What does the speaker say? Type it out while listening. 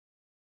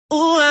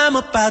Ooh, I'm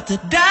about to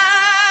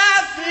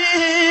dive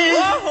in.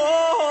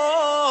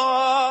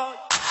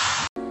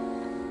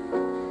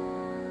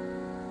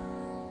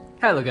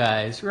 Hello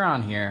guys, we're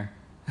on here.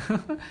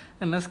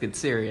 And let's get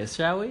serious,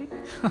 shall we?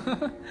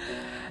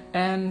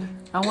 And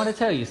I want to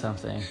tell you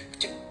something.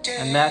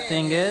 And that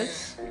thing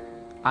is,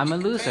 I'm a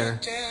loser.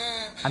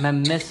 I'm a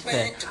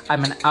misfit.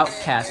 I'm an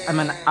outcast. I'm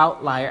an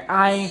outlier.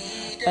 I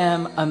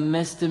am a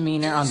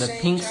misdemeanor on the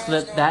pink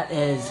slip that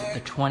is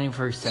the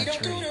 21st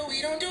century.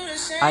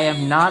 I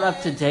am not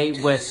up to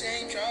date with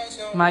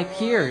my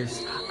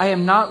peers. I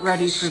am not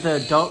ready for the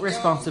adult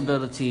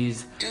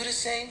responsibilities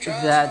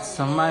that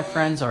some of my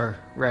friends are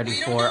ready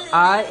for.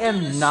 I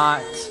am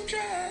not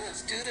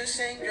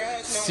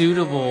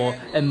suitable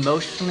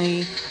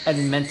emotionally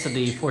and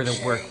mentally for the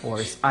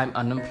workforce. I'm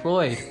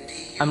unemployed.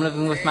 I'm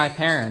living with my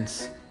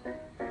parents.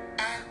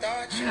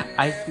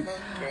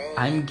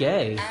 I'm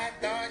gay.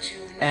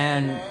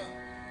 And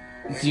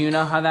do you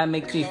know how that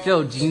makes me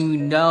feel? Do you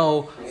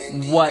know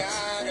what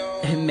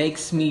it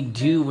makes me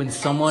do when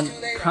someone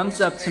comes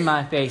up to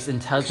my face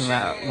and tells me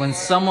that? When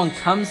someone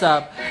comes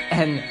up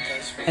and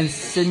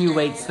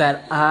insinuates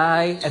that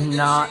I am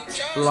not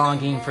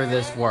longing for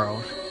this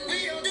world.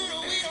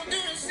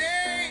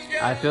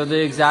 I feel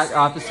the exact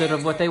opposite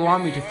of what they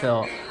want me to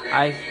feel.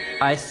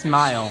 I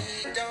smile.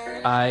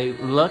 I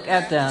look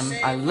at them,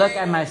 I look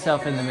at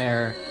myself in the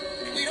mirror,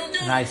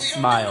 and I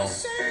smile.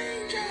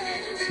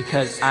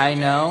 Because I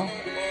know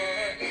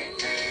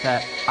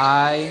that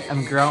I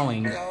am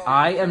growing.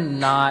 I am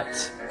not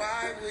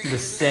the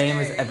same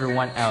as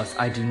everyone else.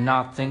 I do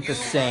not think the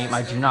same.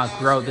 I do not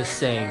grow the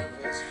same.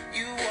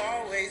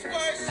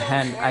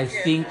 And I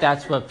think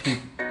that's what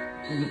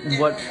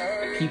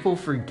people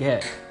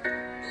forget.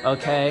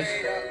 Okay?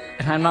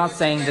 And I'm not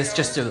saying this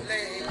just to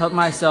put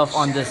myself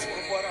on this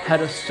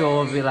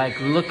pedestal and be like,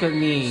 look at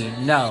me.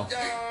 No.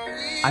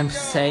 I'm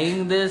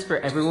saying this for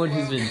everyone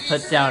who's been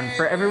put down,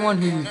 for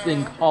everyone who's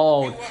been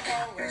called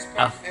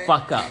a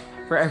fuck up,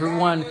 for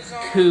everyone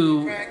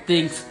who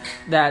thinks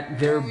that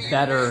they're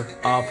better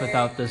off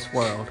without this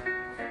world.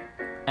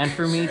 And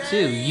for me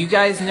too. You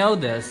guys know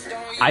this.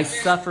 I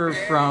suffer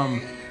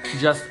from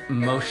just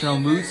emotional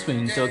mood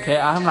swings, okay?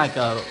 I'm like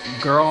a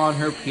girl on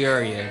her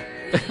period.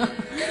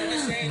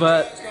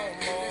 But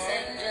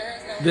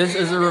this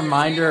is a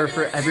reminder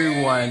for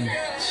everyone,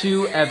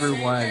 to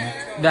everyone,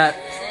 that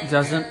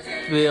doesn't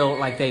feel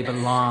like they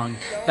belong,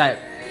 that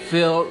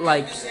feel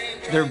like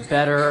they're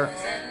better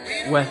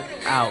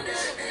without.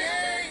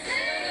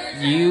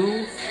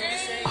 You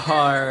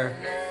are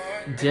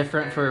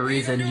different for a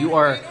reason.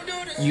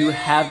 You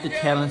have the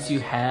talents you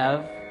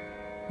have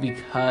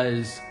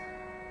because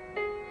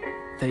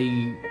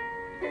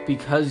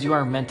you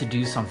are meant to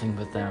do something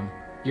with them.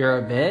 You're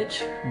a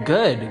bitch?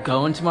 Good.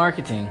 Go into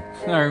marketing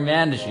or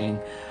managing.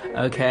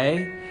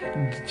 Okay?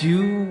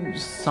 Do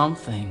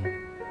something.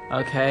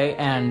 Okay?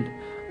 And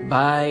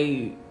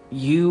by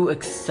you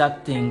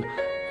accepting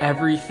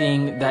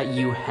everything that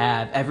you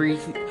have, every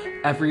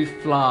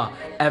flaw,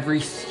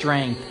 every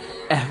strength,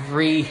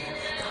 every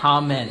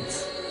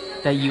comment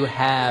that you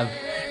have,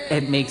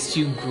 it makes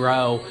you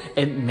grow.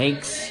 It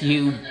makes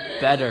you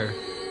better.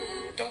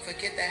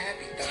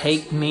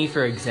 Take me,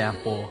 for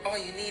example.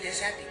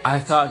 I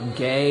thought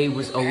gay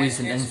was always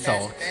an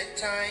insult.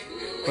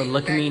 But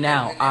look at me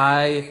now.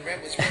 I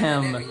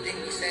am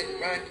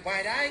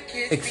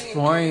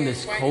exploring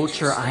this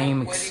culture. I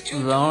am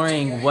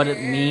exploring what it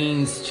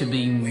means to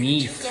be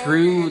me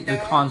through the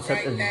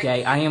concept of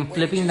gay. I am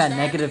flipping that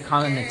negative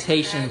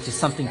connotation to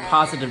something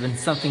positive and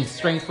something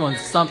strengthful and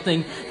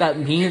something that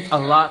means a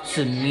lot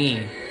to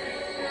me.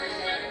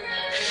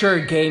 Sure,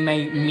 gay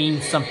may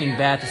mean something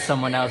bad to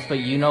someone else, but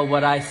you know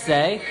what I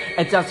say?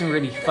 It doesn't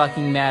really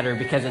fucking matter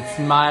because it's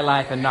my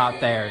life and not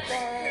theirs.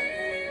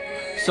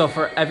 So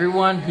for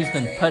everyone who's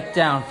been put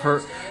down,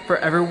 for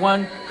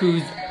everyone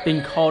who's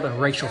been called a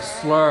racial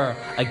slur,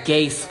 a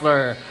gay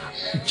slur,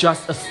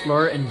 just a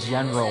slur in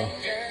general,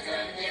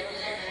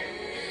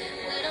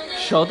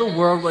 show the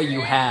world what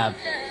you have.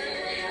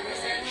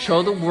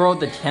 Show the world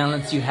the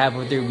talents you have,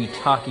 whether it be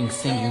talking,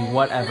 singing,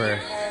 whatever.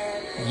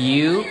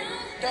 You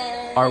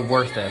are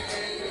worth it.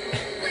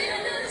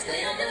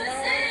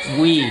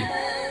 We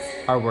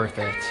are worth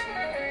it.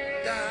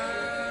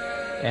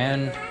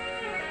 And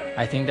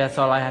I think that's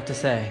all I have to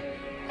say.